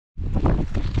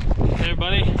Hey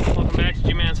everybody, welcome back to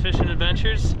G-Man's Fishing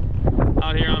Adventures.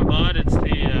 Out here on Bud, it's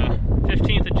the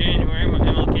 15th of January, my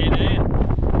MLK Day.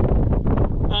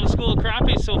 Found a school of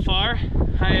crappies so far.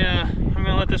 I'm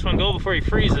gonna let this one go before he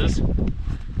freezes.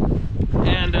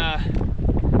 And I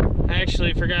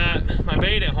actually forgot my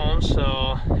bait at home,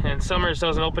 and Summers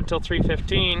doesn't open till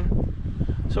 3:15.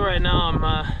 So right now I'm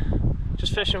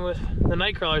just fishing with the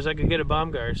night crawlers I could get at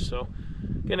Baumgart's. So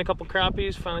getting a couple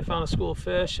crappies, finally found a school of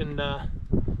fish, and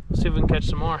we'll see if we can catch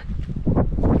some more.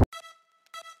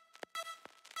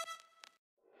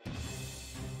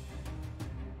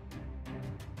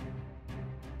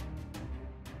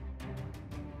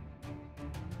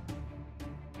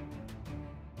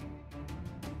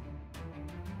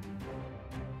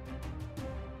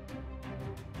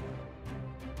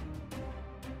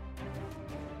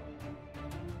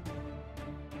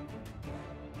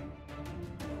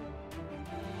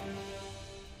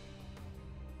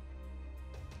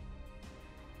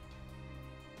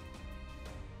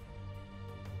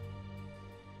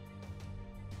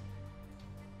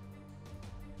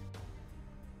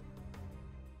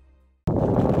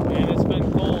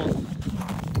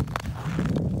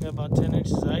 About 10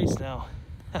 inches of ice now.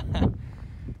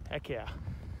 Heck yeah.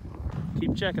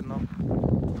 Keep checking though.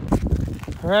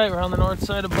 Alright, we're on the north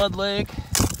side of Bud Lake.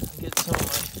 Get some of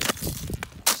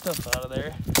my stuff out of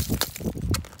there.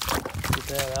 Get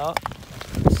that out.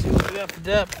 Let's see what we got for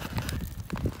depth.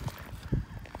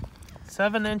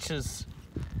 7 inches.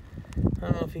 I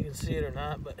don't know if you can see it or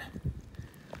not, but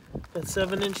got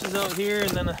 7 inches out here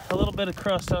and then a little bit of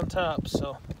crust on top.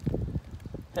 So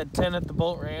had 10 at the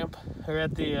boat ramp, or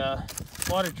at the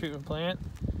water treatment plant.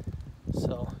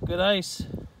 So good ice.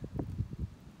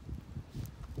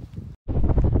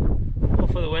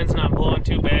 Hopefully the wind's not blowing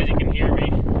too bad, you can hear me.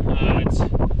 It's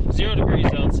 0 degrees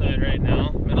outside right now,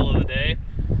 middle of the day,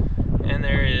 and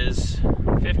there is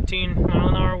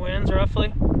 15-mile-an-hour winds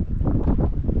roughly.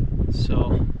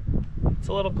 So it's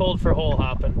a little cold for hole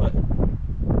hopping, but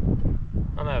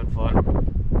I'm having fun.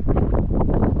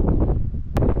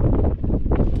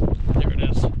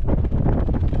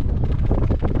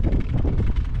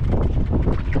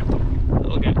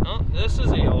 This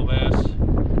is a yellow bass.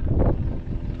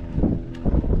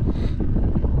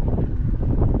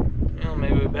 Well,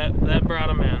 maybe that brought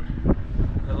him in.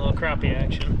 A little crappie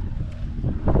action.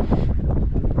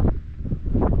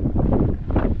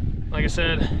 Like I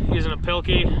said, using a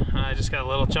pilky. I just got a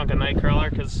little chunk of night crawler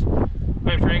because,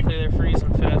 quite frankly, they're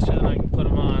freezing faster than I can put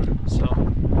them on. So,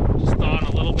 just thawing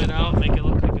a little bit out, make it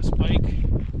look like a spike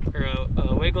or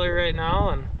a wiggler right now,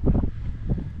 and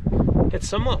it's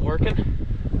somewhat working.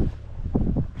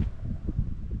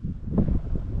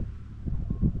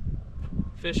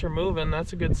 Fish are moving,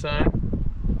 that's a good sign.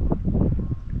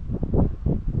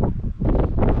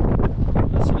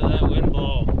 Listen to that wind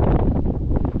blow.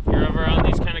 If you're ever on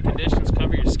these kind of conditions,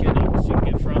 cover your skin up because you can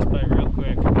get frostbite real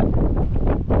quick.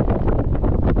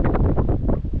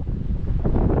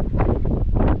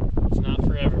 It's not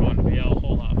for everyone to be out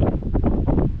hole hopping.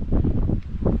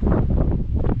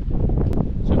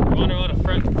 So if you wonder what a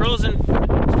frozen,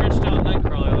 stretched out night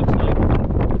crawler looks like,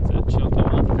 it's that chunky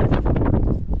one.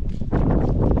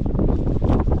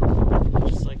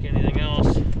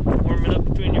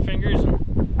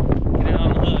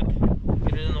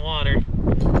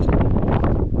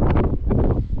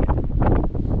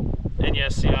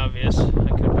 The obvious, I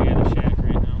could be in a shack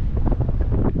right now.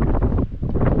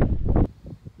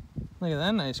 Look at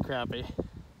that nice crappie.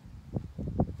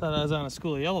 Thought I was on a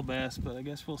school of yellow bass, but I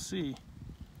guess we'll see.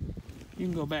 You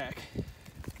can go back.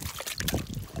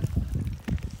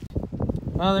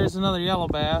 Well, there's another yellow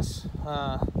bass.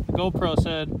 The GoPro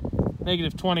said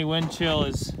 -20 wind chill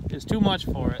is too much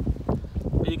for it.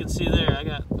 But you can see there, I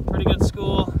got a pretty good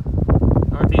school.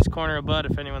 Northeast corner of Bud,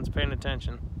 if anyone's paying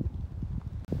attention.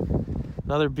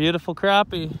 Another beautiful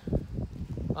crappie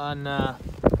on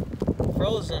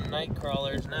frozen night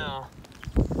crawlers now.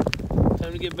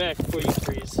 Time to get back before you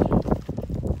freeze.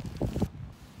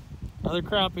 Another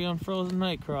crappie on frozen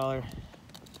night crawler.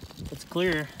 It's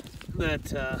clear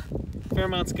that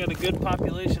Fairmont's got a good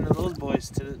population of those boys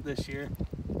this year.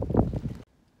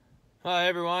 Hi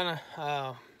everyone.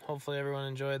 Hopefully everyone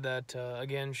enjoyed that,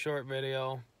 again, short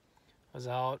video. I was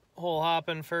out hole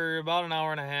hopping for about an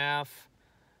hour and a half.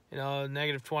 You know,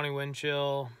 -20 wind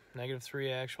chill, -3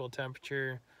 actual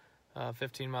temperature,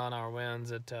 15-mile-an-hour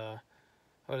winds. I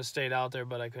would have stayed out there,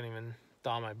 but I couldn't even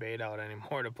thaw my bait out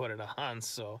anymore to put it on.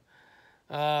 So,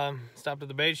 stopped at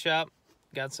the bait shop,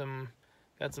 got some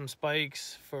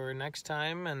spikes for next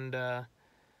time, and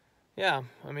yeah,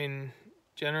 I mean,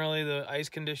 generally the ice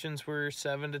conditions were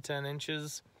 7 to 10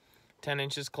 inches. 10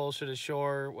 inches closer to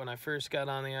shore when I first got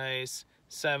on the ice,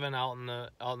 7 out in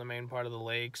the main part of the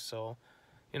lake. So,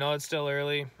 you know, it's still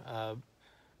early.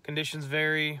 Conditions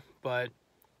vary, but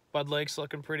Bud Lake's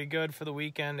looking pretty good for the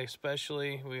weekend,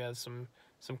 especially. We got some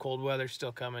cold weather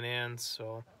still coming in,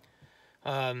 so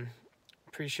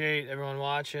appreciate everyone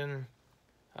watching.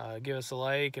 Give us a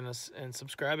like and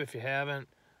subscribe if you haven't.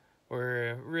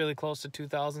 We're really close to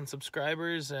 2,000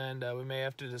 subscribers, and we may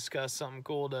have to discuss something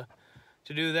cool to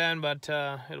do then, but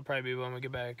it'll probably be when we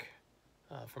get back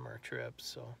from our trip.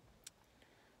 So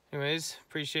anyways,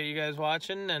 appreciate you guys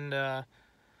watching, and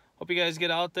hope you guys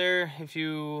get out there if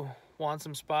you want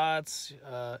some spots.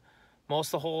 Most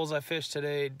of the holes I fished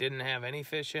today didn't have any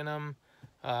fish in them.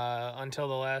 Until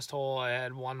the last hole, I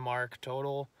had 1 mark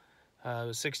total. It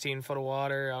was 16 foot of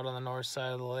water out on the north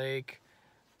side of the lake.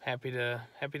 Happy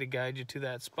to guide you to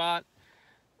that spot.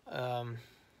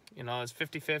 You know, it's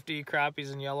 50-50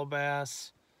 crappies and yellow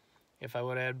bass. If I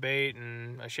would have had bait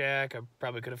and a shack, I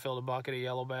probably could have filled a bucket of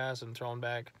yellow bass and thrown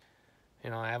back, you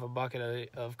know, I have a bucket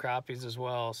of crappies as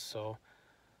well. So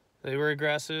they were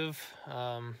aggressive.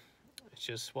 It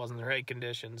just wasn't the right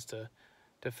conditions to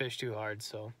fish too hard.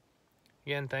 So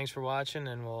again, thanks for watching,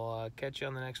 and we'll catch you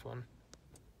on the next one.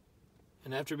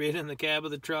 And after being in the cab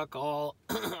of the truck all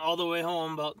the way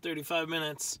home, about 35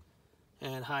 minutes,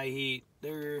 and high heat,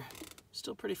 they're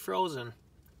still pretty frozen.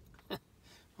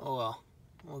 Oh well,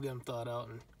 we'll get them thawed out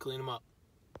and clean them up.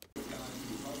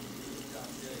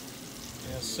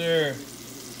 Yes, sir.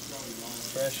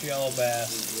 Fresh yellow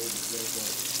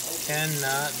bass.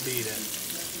 Cannot beat it.